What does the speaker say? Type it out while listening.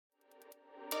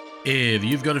If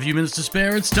you've got a few minutes to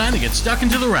spare, it's time to get stuck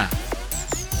into the wrap.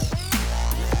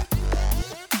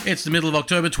 It's the middle of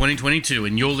October 2022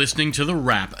 and you're listening to The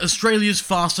Wrap, Australia's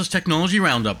fastest technology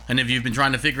roundup. And if you've been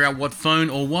trying to figure out what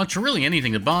phone or watch or really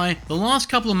anything to buy, the last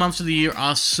couple of months of the year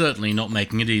are certainly not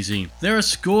making it easy. There are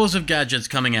scores of gadgets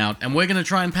coming out and we're going to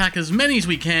try and pack as many as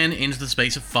we can into the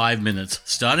space of 5 minutes,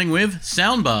 starting with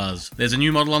soundbars. There's a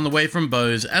new model on the way from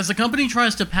Bose as the company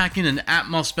tries to pack in an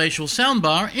Atmos spatial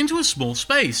soundbar into a small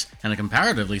space, and a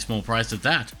comparatively small price at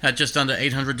that. At just under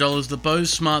 $800, the Bose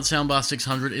Smart Soundbar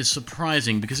 600 is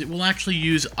surprising because it will actually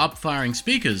use up-firing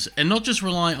speakers and not just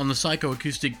rely on the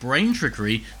psychoacoustic brain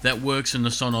trickery that works in the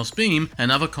Sonos Beam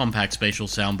and other compact spatial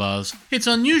soundbars. It's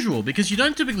unusual because you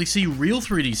don't typically see real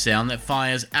 3D sound that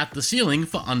fires at the ceiling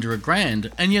for under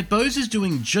 $1,000, and yet Bose is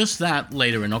doing just that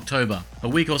later in October. A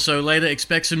week or so later,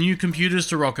 expect some new computers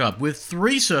to rock up with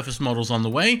 3 Surface models on the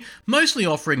way, mostly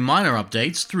offering minor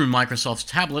updates through Microsoft's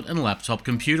tablet and laptop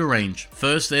computer range.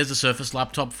 First, there's the Surface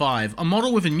Laptop 5, a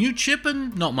model with a new chip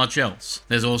and not much else.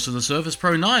 There's also the Surface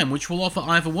Pro 9, which will offer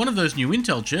either one of those new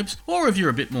Intel chips, or if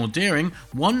you're a bit more daring,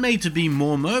 one made to be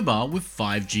more mobile with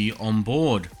 5G on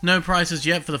board. No prices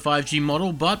yet for the 5G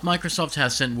model, but Microsoft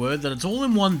has sent word that its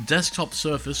all-in-one desktop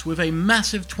Surface with a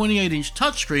massive 28-inch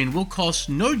touchscreen will cost,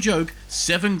 no joke,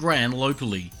 $7,000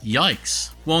 locally.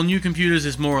 Yikes. While new computers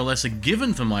is more or less a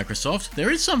given for Microsoft, there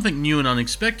is something new and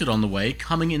unexpected on the way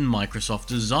coming in Microsoft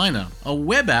Designer, a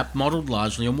web app modeled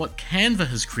largely on what Canva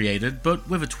has created, but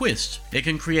with a twist. It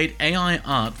can create AI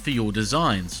art for your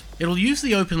designs. It'll use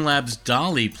the Open Labs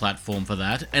DALL-E platform for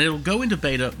that, and it'll go into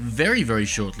beta very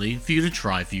shortly for you to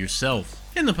try for yourself.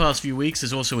 In the past few weeks,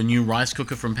 there's also a new rice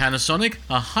cooker from Panasonic,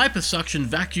 a hypersuction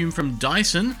vacuum from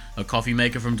Dyson, a coffee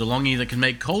maker from DeLonghi that can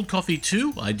make cold coffee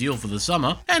too, ideal for the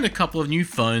summer, and a couple of new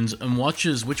phones and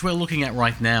watches, which we're looking at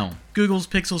right now. Google's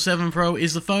Pixel 7 Pro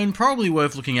is the phone probably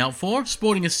worth looking out for,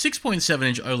 sporting a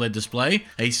 6.7-inch OLED display,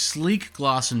 a sleek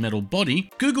glass and metal body,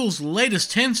 Google's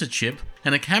latest Tensor chip,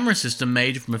 and a camera system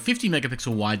made from a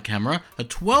 50-megapixel wide camera, a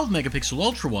 12-megapixel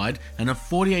ultra-wide, and a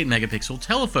 48-megapixel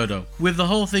telephoto, with the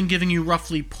whole thing giving you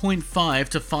roughly 0.5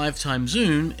 to 5 times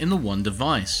zoom in the one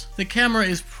device. The camera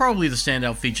is probably the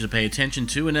standout feature to pay attention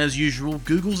to, and as usual,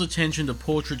 Google's attention to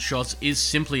portrait shots is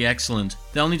simply excellent.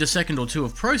 They'll need a second or two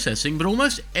of processing, but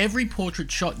almost every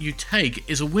portrait shot you take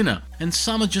is a winner, and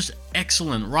some are just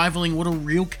excellent, rivaling what a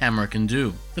real camera can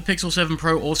do. The Pixel 7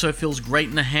 Pro also feels great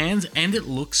in the hands, and it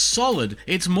looks solid.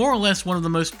 It's more or less one of the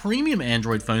most premium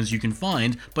Android phones you can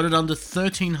find, but at under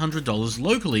 $1,300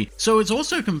 locally, so it's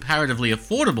also comparatively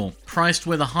affordable, priced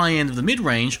where the high end of the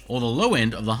mid-range or the low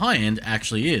end of the high end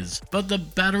actually is. But the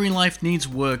battery life needs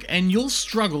work, and you'll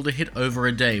struggle to hit over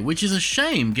a day, which is a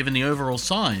shame given the overall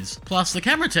size. Plus, the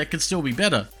camera tech could still be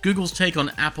better. Google's take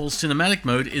on Apple's cinematic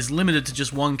mode is limited to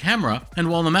just one camera, and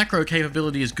while the macro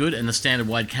capability is good and the standard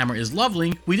wide camera is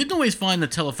lovely, we didn't always find the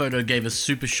telephoto gave us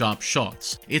super sharp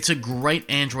shots. It's a great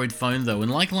Android phone though,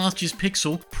 and like last year's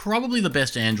Pixel, probably the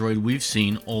best Android we've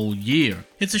seen all year.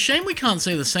 It's a shame we can't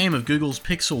say the same of Google's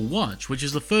Pixel Watch, which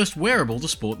is the first wearable to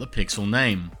sport the Pixel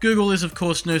name. Google is of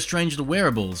course no stranger to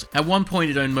wearables. At one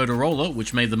point it owned Motorola,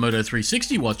 which made the Moto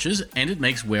 360 watches, and it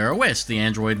makes Wear OS, the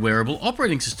Android wearable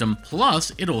operating system,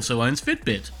 plus it also owns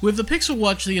Fitbit. With the Pixel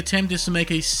Watch, the attempt is to make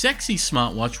a sexy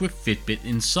smartwatch with Fitbit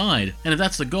inside, and if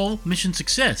that's the goal, mission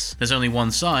success. There's only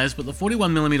one size, but the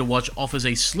 41mm watch offers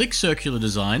a slick circular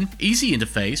design, easy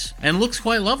interface, and looks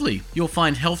quite lovely. You'll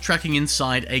find health tracking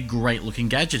inside a great looking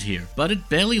gadget here, but it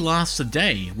barely lasts a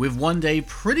day, with one day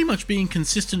pretty much being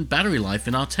consistent battery life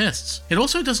in our tests. It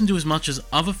also doesn't do as much as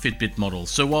other Fitbit models,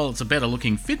 so while it's a better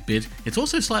looking Fitbit, it's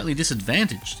also slightly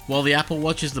disadvantaged. While the Apple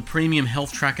Watch is the premium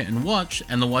health tracker and watch,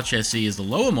 and the Watch SE is the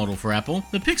lower model for Apple,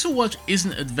 the Pixel Watch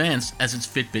isn't advanced as its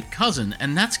Fitbit cousin,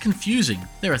 and that's confusing.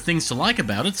 There are things to like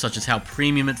about it, such as how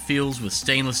premium it feels with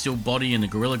stainless steel body and a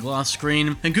Gorilla Glass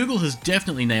screen, and Google has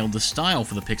definitely nailed the style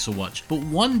for the Pixel Watch, but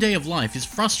one day of life is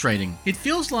frustrating. It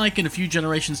feels like in a few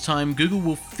generations time Google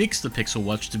will fix the Pixel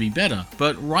Watch to be better,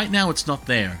 but right now it's not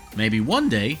there. Maybe one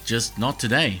day, just not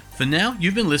today. For now,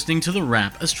 you've been listening to The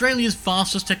Wrap, Australia's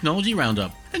fastest technology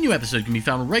roundup. A new episode can be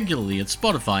found regularly at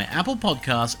Spotify, Apple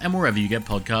Podcasts, and wherever you get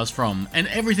podcasts from. And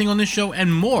everything on this show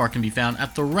and more can be found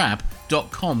at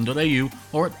thewrap.com.au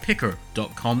or at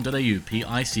picker.com.au,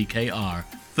 Pickr.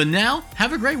 For now,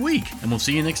 have a great week, and we'll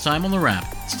see you next time on The Wrap.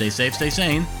 Stay safe, stay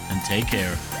sane, and take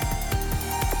care.